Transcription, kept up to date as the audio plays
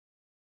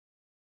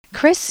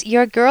Chris,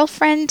 your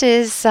girlfriend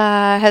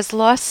has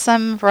lost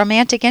some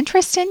romantic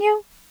interest in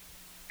you?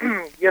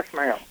 Yes,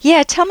 ma'am.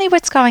 Yeah, tell me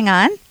what's going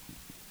on.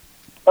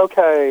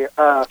 Okay,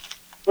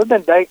 we've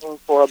been dating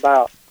for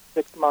about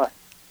 6 months.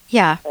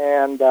 Yeah.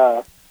 And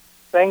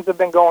things have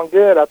been going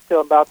good up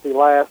till about the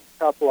last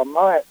couple of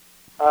months,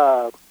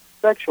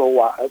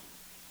 sexual-wise.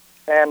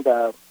 And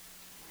the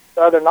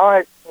other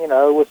night,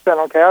 was sitting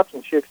on the couch,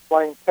 and she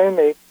explained to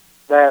me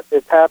that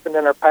it's happened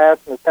in her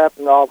past and it's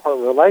happened in all of her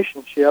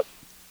relationships.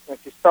 And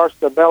she starts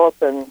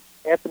developing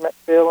intimate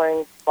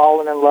feelings,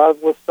 falling in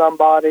love with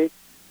somebody,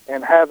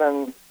 and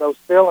having those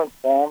feelings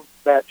for them,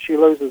 that she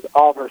loses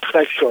all her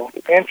sexual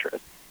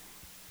interest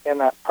in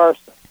that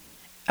person.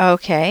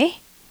 Okay.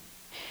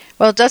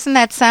 Well, doesn't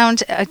that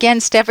sound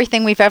against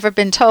everything we've ever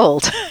been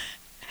told?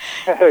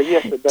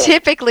 Yes, it does.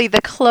 Typically,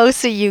 the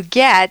closer you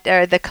get,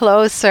 or the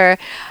closer,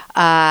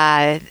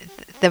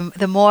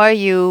 the more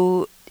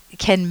you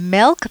can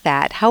milk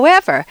that.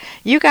 However,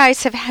 you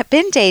guys have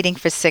been dating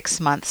for 6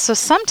 months, so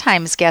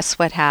sometimes guess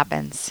what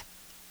happens?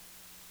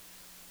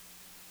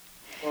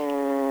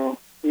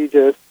 You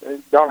just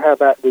don't have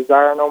that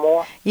desire no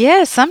more?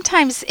 Yeah,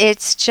 sometimes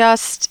it's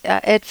just,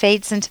 it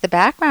fades into the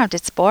background.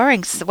 It's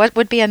boring. So what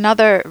would be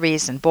another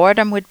reason?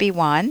 Boredom would be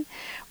one.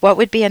 What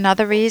would be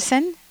another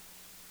reason?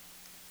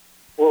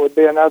 What would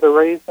be another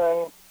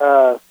reason?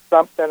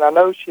 Something, I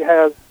know she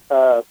has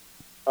a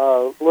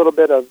little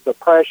bit of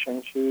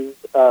depression. She's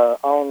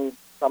on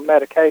some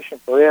medication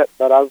for it,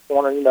 but I was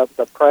wondering if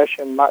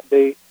depression might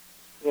be,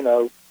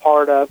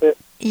 part of it.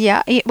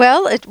 Yeah,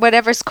 well,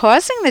 whatever's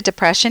causing the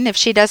depression, if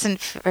she doesn't,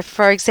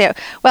 for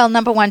example, well,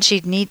 number one,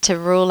 she'd need to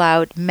rule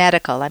out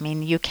medical. I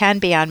mean, you can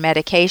be on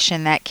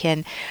medication that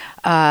can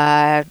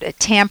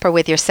tamper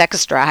with your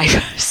sex drive.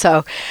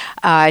 So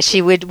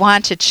she would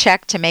want to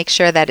check to make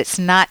sure that it's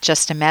not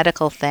just a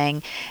medical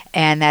thing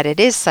and that it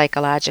is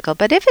psychological.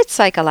 But if it's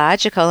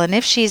psychological and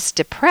if she's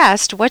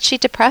depressed, what's she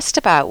depressed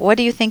about? What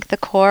do you think the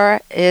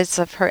core is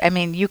of her? I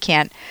mean,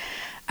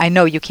 I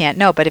know you can't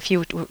know, but if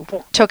you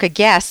took a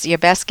guess, your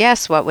best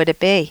guess, what would it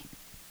be?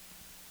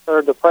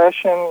 Her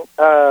depression,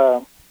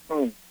 it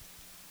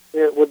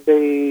would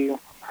be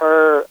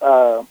her,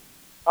 I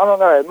don't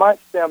know, it might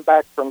stem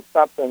back from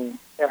something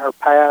in her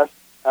past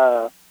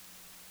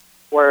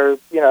where,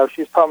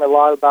 she's told me a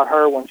lot about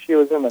her when she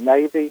was in the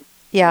Navy.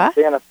 Yeah.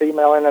 Being a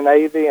female in the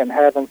Navy and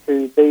having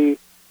to be,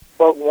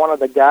 quote, one of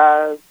the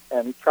guys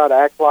and try to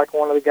act like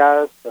one of the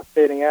guys to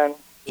fit in.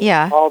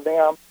 Yeah. All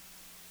them.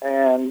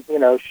 And,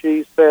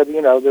 she said,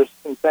 there's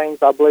some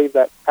things I believe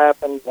that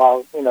happened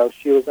while,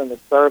 she was in the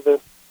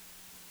service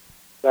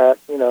that,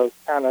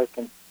 kind of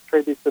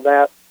contribute to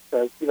that.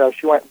 Because,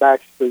 she went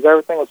back, she says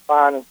everything was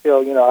fine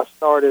until, I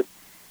started,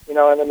 in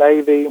the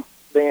Navy.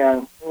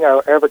 Then,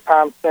 every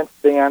time since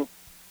then,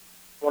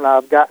 when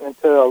I've gotten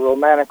into a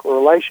romantic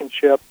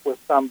relationship with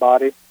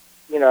somebody,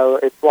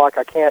 it's like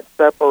I can't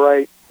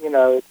separate,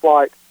 it's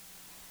like,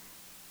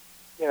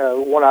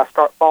 when I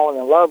start falling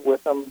in love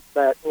with them,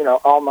 that,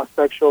 all my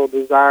sexual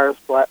desires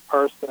for that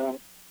person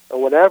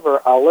or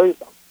whatever, I'll lose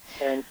them.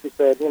 And she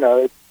said,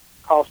 it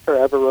cost her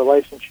every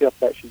relationship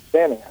that she's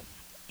been in.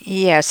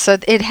 Yeah, so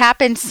it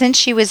happened since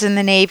she was in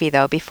the Navy,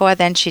 though. Before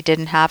then, she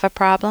didn't have a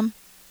problem?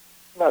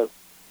 No.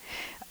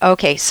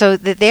 Okay, so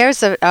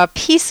there's a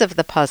piece of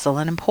the puzzle,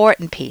 an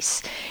important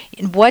piece.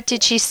 What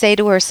did she say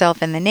to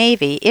herself in the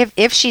Navy?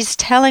 If she's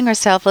telling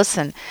herself,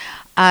 listen,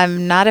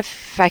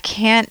 I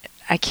can't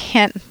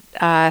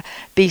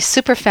be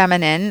super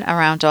feminine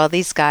around all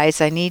these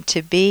guys. I need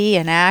to be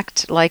and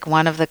act like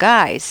one of the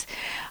guys.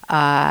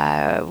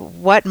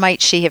 What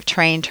might she have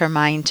trained her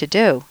mind to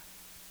do?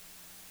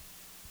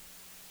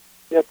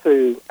 Yeah,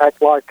 to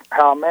act like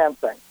how a man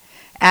thinks.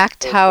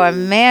 Act how a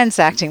man's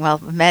acting. Well,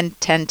 men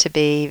tend to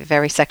be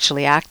very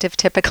sexually active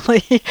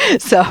typically,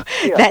 so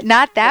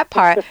not that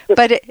part.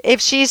 But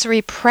if she's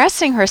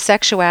repressing her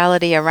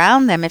sexuality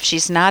around them, if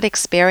she's not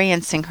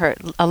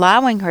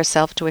allowing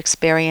herself to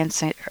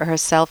experience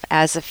herself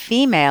as a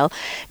female,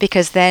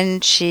 because then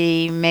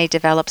she may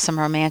develop some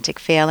romantic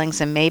feelings,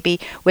 and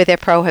maybe were there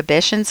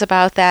prohibitions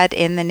about that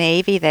in the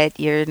Navy, that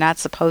you're not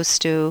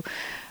supposed to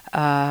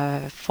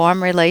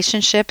form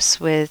relationships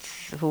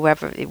with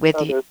whoever,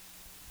 with you.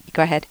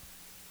 Go ahead.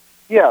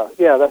 Yeah,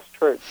 that's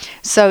true.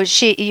 So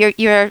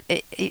you're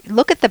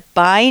look at the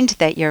bind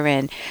that you're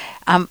in.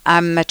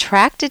 I'm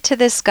attracted to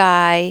this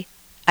guy.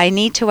 I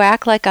need to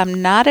act like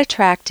I'm not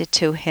attracted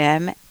to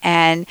him,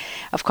 and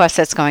of course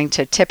that's going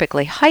to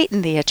typically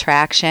heighten the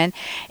attraction,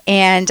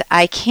 and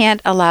I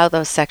can't allow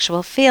those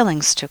sexual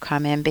feelings to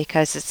come in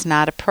because it's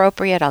not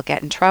appropriate. I'll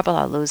get in trouble.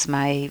 I'll lose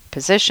my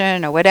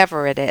position or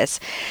whatever it is.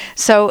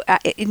 So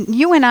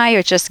you and I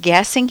are just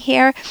guessing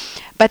here,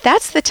 but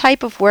that's the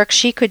type of work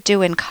she could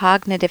do in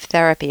cognitive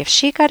therapy. If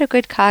she got a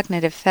good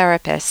cognitive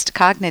therapist,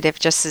 cognitive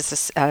just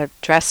is a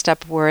dressed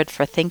up word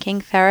for thinking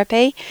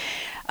therapy,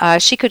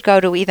 she could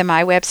go to either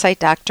my website,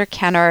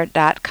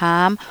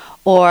 drkenner.com,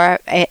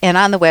 and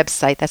on the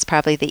website, that's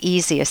probably the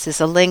easiest,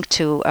 is a link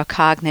to a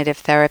cognitive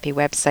therapy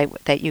website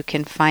that you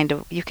can find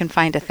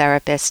a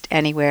therapist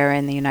anywhere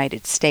in the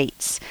United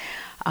States.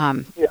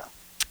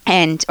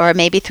 and or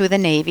maybe through the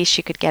Navy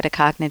she could get a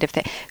cognitive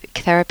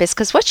therapist,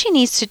 because what she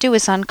needs to do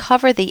is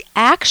uncover the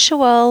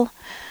actual.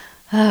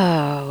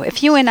 Oh,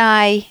 if you and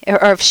I,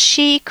 or if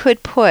she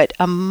could put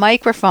a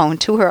microphone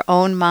to her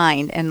own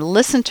mind and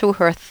listen to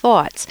her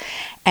thoughts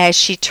as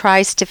she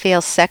tries to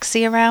feel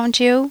sexy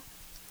around you,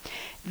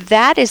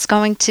 that is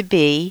going to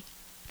be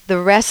the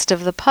rest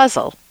of the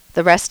puzzle,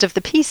 the rest of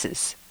the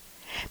pieces.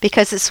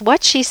 Because it's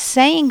what she's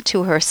saying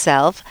to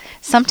herself.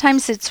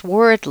 Sometimes it's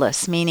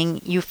wordless, meaning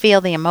you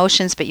feel the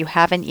emotions, but you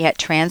haven't yet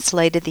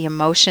translated the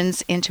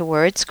emotions into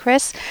words,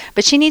 Chris.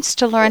 But she needs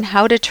to learn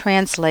how to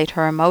translate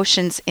her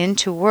emotions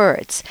into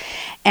words.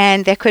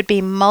 And there could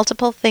be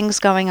multiple things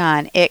going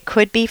on. It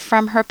could be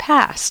from her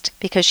past,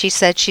 because she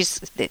said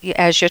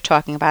as you're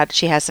talking about,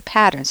 she has a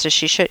pattern. So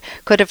she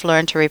could have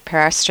learned to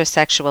repress her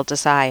sexual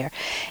desire.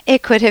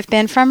 It could have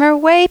been from her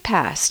way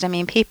past. I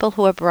mean, people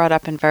who are brought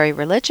up in very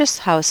religious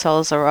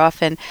households are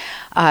often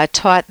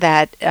taught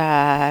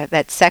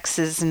that sex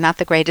is not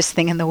the greatest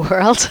thing in the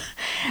world,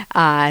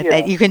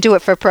 that you can do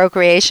it for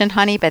procreation,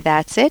 honey, but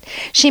that's it.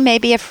 She may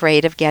be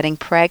afraid of getting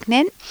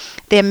pregnant.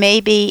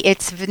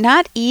 It's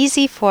not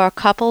easy for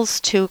couples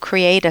to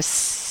create a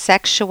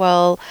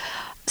sexual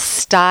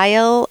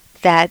style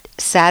that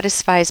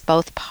satisfies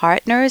both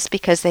partners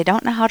because they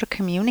don't know how to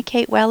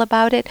communicate well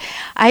about it.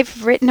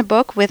 I've written a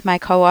book with my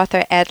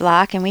co-author Ed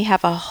Locke, and we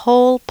have a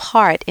whole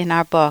part in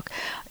our book,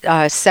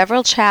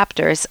 several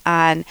chapters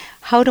on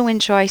how to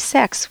enjoy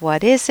sex.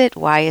 What is it?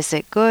 Why is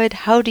it good?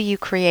 How do you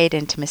create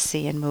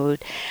intimacy and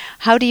mood?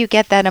 How do you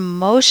get that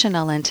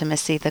emotional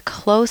intimacy, the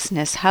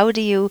closeness? How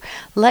do you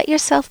let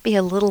yourself be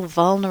a little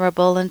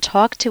vulnerable and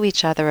talk to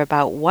each other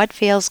about what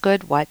feels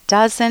good, what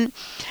doesn't?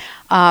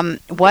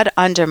 What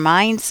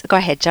undermines? Go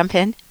ahead, jump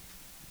in.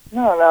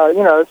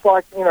 No, it's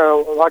like,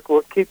 like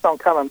what keeps on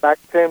coming back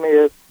to me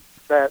is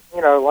that,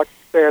 like you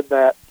said,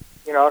 that,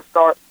 I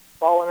start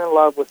falling in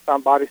love with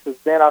somebody, so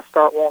then I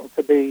start wanting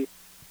to be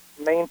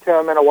mean to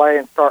them in a way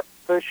and start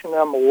pushing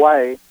them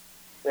away,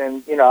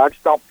 and, I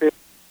just don't feel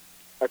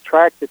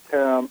attracted to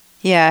them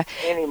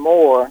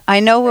anymore.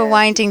 I know we're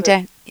winding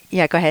down.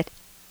 Yeah, go ahead.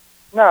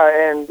 No,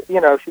 and,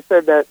 she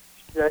said that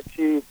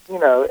she,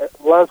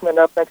 loves me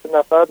enough, thinks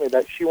enough of me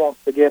that she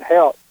wants to get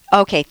help.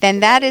 Okay,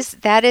 then that is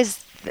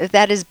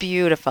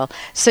beautiful.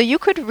 So you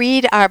could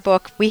read our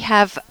book. We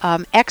have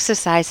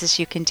exercises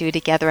you can do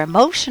together.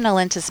 Emotional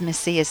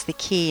intimacy is the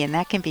key, and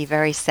that can be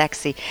very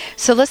sexy.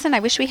 So listen, I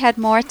wish we had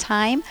more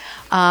time,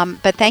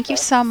 but thank you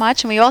so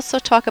much. And we also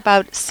talk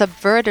about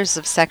subverters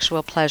of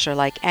sexual pleasure,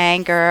 like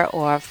anger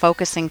or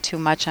focusing too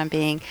much on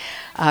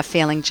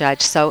feeling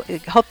judged. So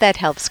hope that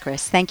helps,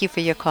 Chris. Thank you for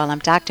your call. I'm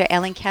Dr.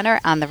 Ellen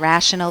Kenner on the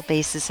Rational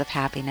Basis of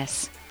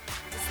Happiness.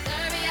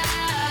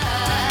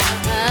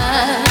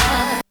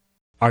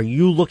 Are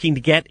you looking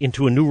to get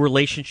into a new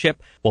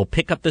relationship? Well,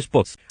 pick up this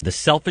book, The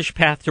Selfish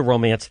Path to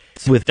Romance,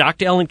 with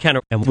Dr. Ellen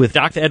Kenner and with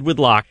Dr. Edward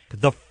Locke.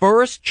 The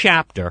first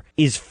chapter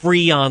is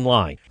free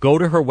online. Go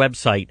to her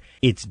website.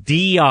 It's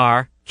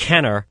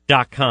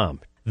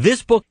drkenner.com.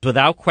 This book,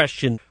 without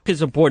question,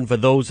 is important for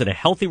those in a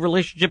healthy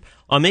relationship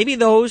or maybe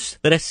those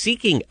that are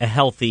seeking a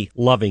healthy,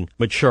 loving,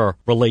 mature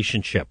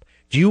relationship.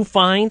 Do you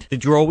find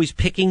that you're always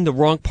picking the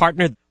wrong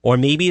partner? Or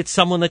maybe it's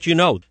someone that you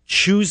know.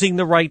 Choosing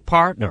the right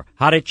partner.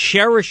 How to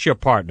cherish your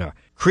partner.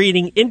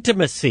 Creating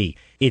intimacy.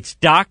 It's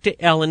Dr.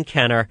 Ellen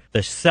Kenner,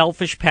 The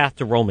Selfish Path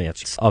to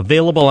Romance.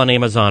 Available on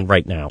Amazon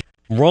right now.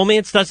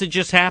 Romance doesn't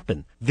just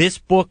happen. This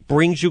book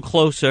brings you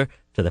closer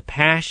to the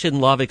passion,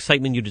 love,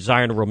 excitement you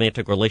desire in a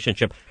romantic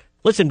relationship.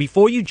 Listen,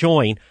 before you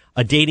join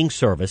a dating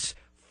service,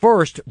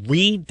 first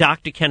read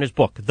Dr. Kenner's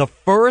book. The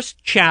first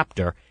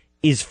chapter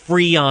is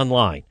free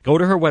online. Go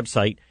to her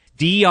website,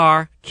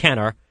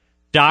 drkenner.com.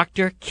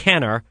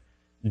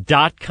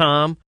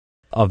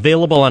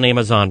 Available on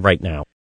Amazon right now.